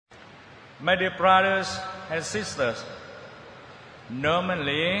My dear brothers and sisters,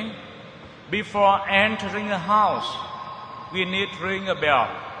 normally, before entering a house, we need to ring a bell.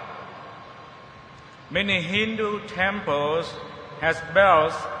 Many Hindu temples has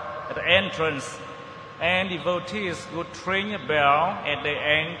bells at the entrance, and devotees would ring a bell as they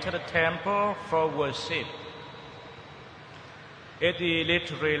enter the temple for worship. It is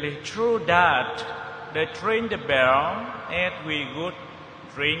literally true that they ring the bell as we would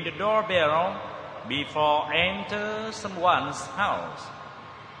ring the doorbell before enter someone's house.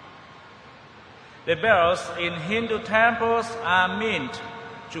 The bells in Hindu temples are meant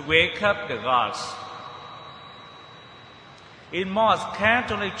to wake up the gods. In most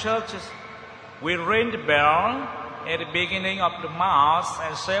Catholic churches, we ring the bell at the beginning of the Mass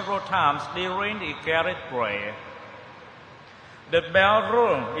and several times during the Eucharistic prayer. The bell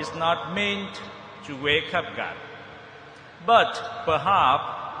rung is not meant to wake up God, but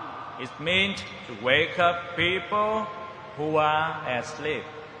perhaps it's meant to wake up people who are asleep.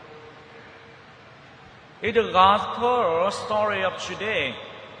 In the Gospel story of today,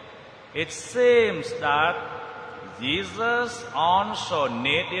 it seems that Jesus also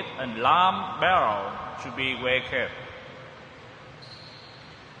needed an alarm bell to be waked up.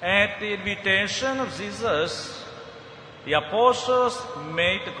 At the invitation of Jesus, the apostles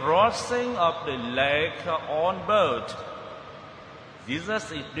made the crossing of the lake on boat.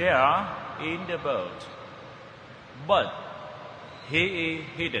 Jesus is there in the boat, but he is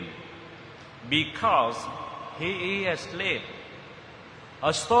hidden because he is asleep.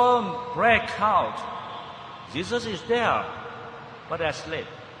 A storm breaks out. Jesus is there, but asleep.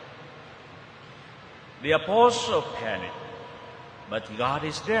 The apostle panicked, but God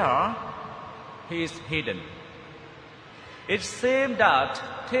is there. He is hidden. It seems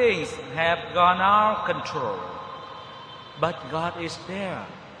that things have gone out of control, but God is there,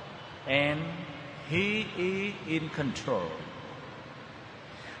 and He is in control.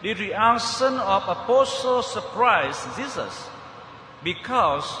 The reaction of apostles surprised Jesus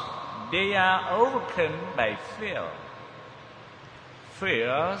because they are overcome by fear.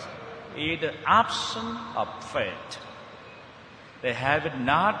 Fear is the absence of faith. They have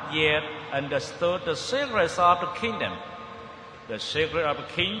not yet understood the secrets of the kingdom. The secret of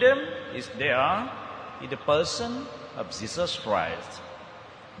the kingdom is there in the person of Jesus Christ,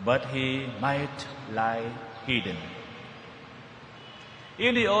 but he might lie hidden.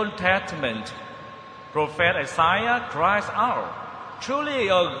 In the Old Testament, Prophet Isaiah cries out, "Truly,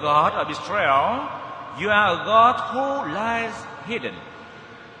 O God of Israel, you are a God who lies hidden."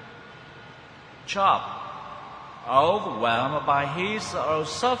 Job, overwhelmed by his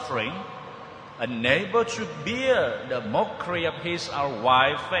suffering, unable to bear the mockery of his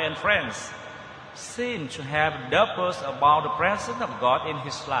wife and friends, seemed to have doubts about the presence of God in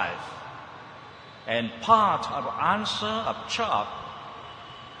his life. And part of the answer of Job,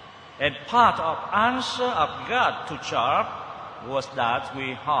 and part of answer of God to Job was that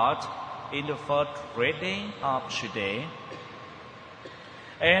we heard in the first reading of today.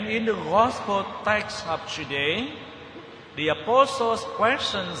 And in the gospel text of today, the apostles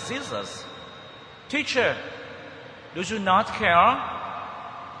questioned Jesus, "Teacher, do you not care?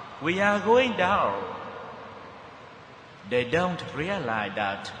 We are going down." They don't realize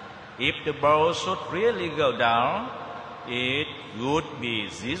that if the boat should really go down, it would be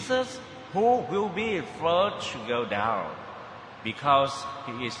Jesus who will be first to go down, because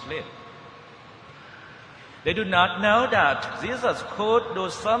he is asleep. They do not know that Jesus could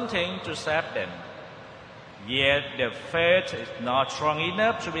do something to save them. Yet their faith is not strong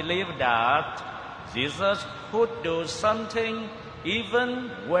enough to believe that Jesus could do something even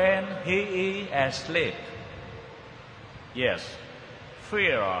when he is asleep. Yes,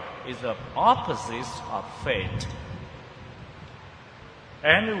 fear is the opposite of faith.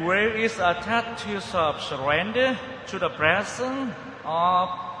 And where is attitude of surrender to the presence of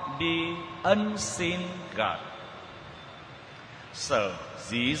the unseen God? So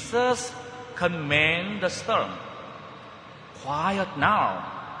Jesus commands the storm, "Quiet now,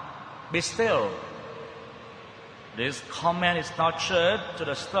 be still." This command is not just to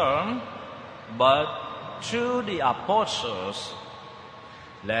the storm, but to the apostles.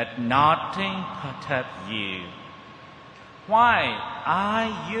 "Let nothing perturb you. Why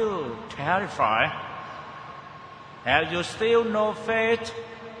are you terrified? Have you still no faith?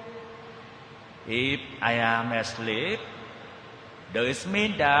 If I am asleep, does it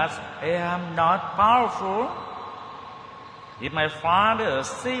mean that I am not powerful? If my Father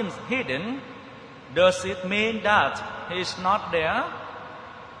seems hidden, does it mean that he is not there?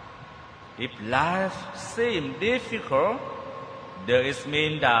 If life seems difficult, does it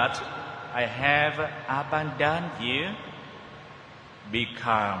mean that I have abandoned you. Be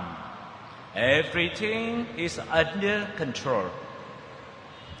calm. Everything is under control.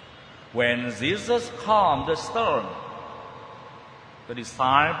 When Jesus calmed the storm, the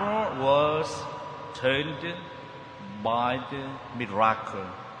disciple was turned by the miracle.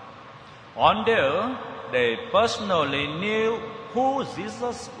 Although they personally knew who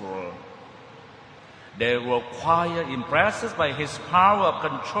Jesus was, they were quite impressed by his power of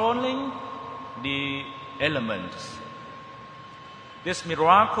controlling the elements. This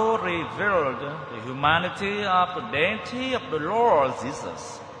miracle revealed the humanity of the deity of the Lord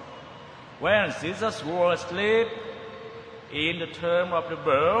Jesus. When Jesus was asleep in the tomb of the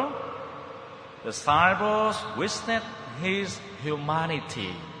bird, the disciples witnessed his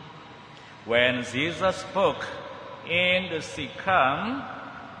humanity. When Jesus spoke in the second,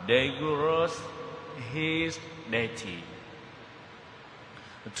 they grasped his deity.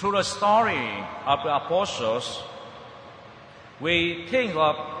 Through the story of the apostles, we think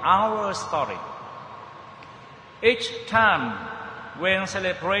of our story. Each time when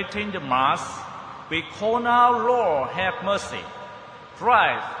celebrating the Mass, we call out, Lord, have mercy.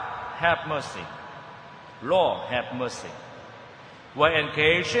 Christ, have mercy. Lord, have mercy. We're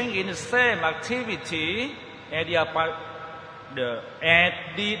engaging in the same activity as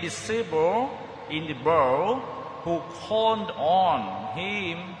the disciples in the boat who called on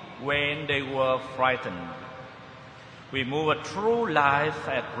him when they were frightened. We move through life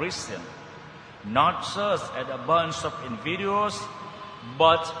as Christians, not just as a bunch of individuals,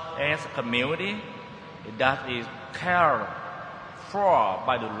 but as a community that is cared for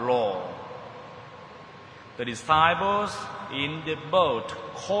by the Lord. The disciples in the boat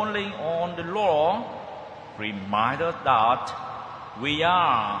calling on the Lord remind us that we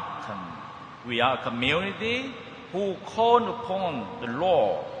are a community who call upon the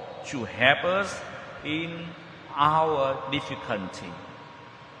Lord to help us in our difficulty.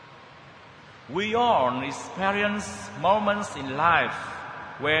 We all experience moments in life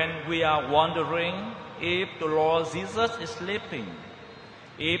when we are wondering if the Lord Jesus is sleeping,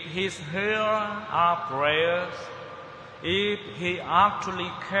 if He hears our prayers, if He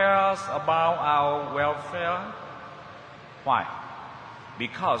actually cares about our welfare. Why?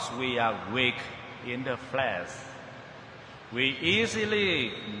 Because we are weak in the flesh. We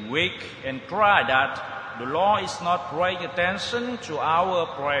easily weak and cry that the Lord is not paying attention to our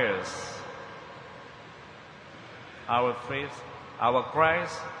prayers. Our faith, our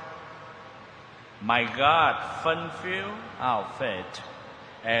Christ, my God, fulfill our faith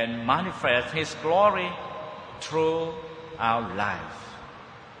and manifest His glory through our life.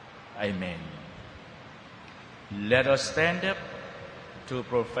 Amen. Let us stand up to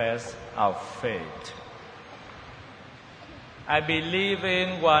profess our faith. I believe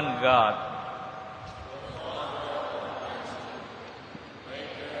in one God,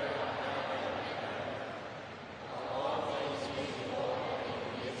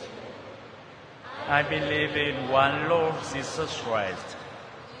 I believe in one Lord Jesus Christ,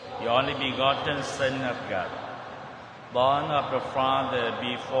 the only begotten Son of God, born of the Father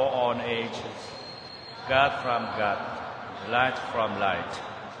before all ages, God from God, light from light,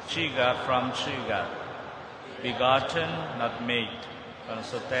 true God from true God, begotten, not made,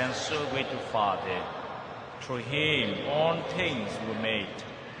 consubstantial with the Father. Through Him all things were made.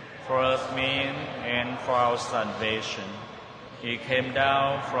 For us men and for our salvation, He came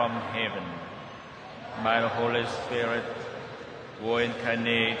down from heaven. By the Holy Spirit, who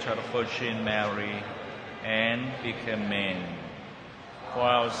incarnate of the Virgin Mary and became man. For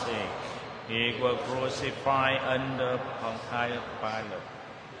our sake, He was crucified under Pontius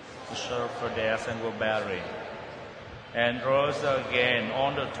Pilate, suffered death and was buried, and rose again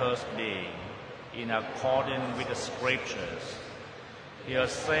on the third day, in accordance with the Scriptures. He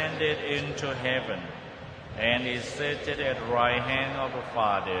ascended into heaven, and is seated at the right hand of the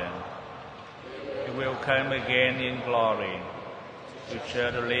Father. He will come again in glory to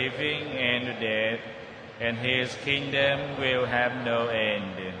judge the living and the dead, and His kingdom will have no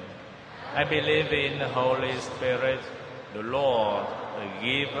end. I believe in the Holy Spirit, the Lord, the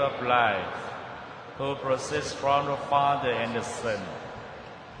giver of life, who proceeds from the Father and the Son,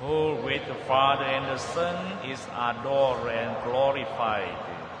 who with the Father and the Son is adored and glorified,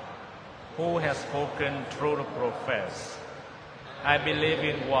 who has spoken through the prophets. I believe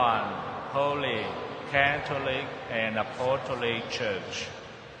in one holy, Catholic, and Apostolic Church.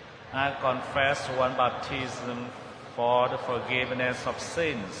 I confess one baptism for the forgiveness of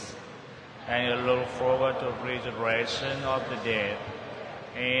sins, and I look forward to the resurrection of the dead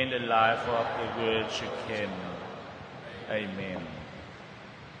and the life of the world to come. Amen.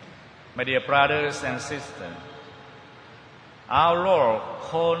 My dear brothers and sisters, our Lord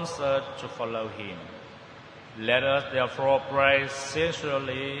calls us to follow Him. Let us therefore pray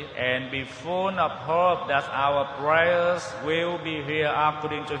sincerely and be full of hope that our prayers will be heard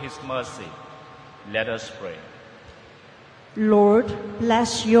according to His mercy. Let us pray. Lord,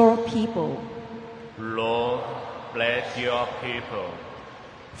 bless your people. Lord, bless your people.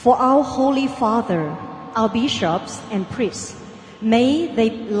 For our Holy Father, our bishops and priests, may they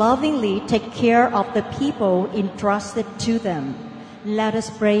lovingly take care of the people entrusted to them. Let us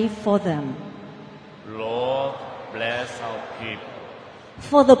pray for them. Lord, bless our people.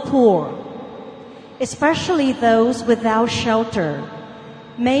 For the poor, especially those without shelter,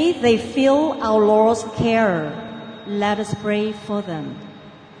 may they feel our Lord's care. Let us pray for them.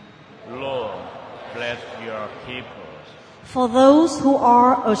 Lord, bless your people. For those who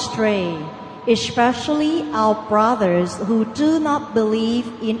are astray, especially our brothers who do not believe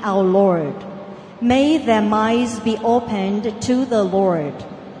in our Lord, may their minds be opened to the Lord.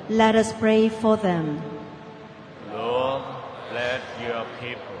 Let us pray for them. Lord, bless your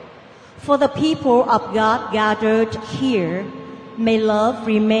people. For the people of God gathered here, may love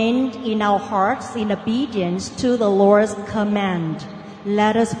remain in our hearts in obedience to the Lord's command.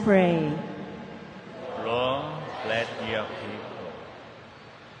 Let us pray. Lord, bless your people.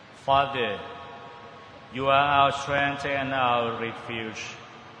 Father, you are our strength and our refuge.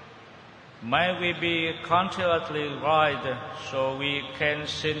 May we be continually right so we can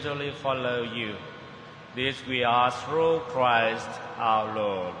sincerely follow you. This we ask through Christ our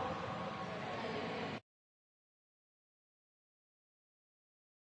Lord.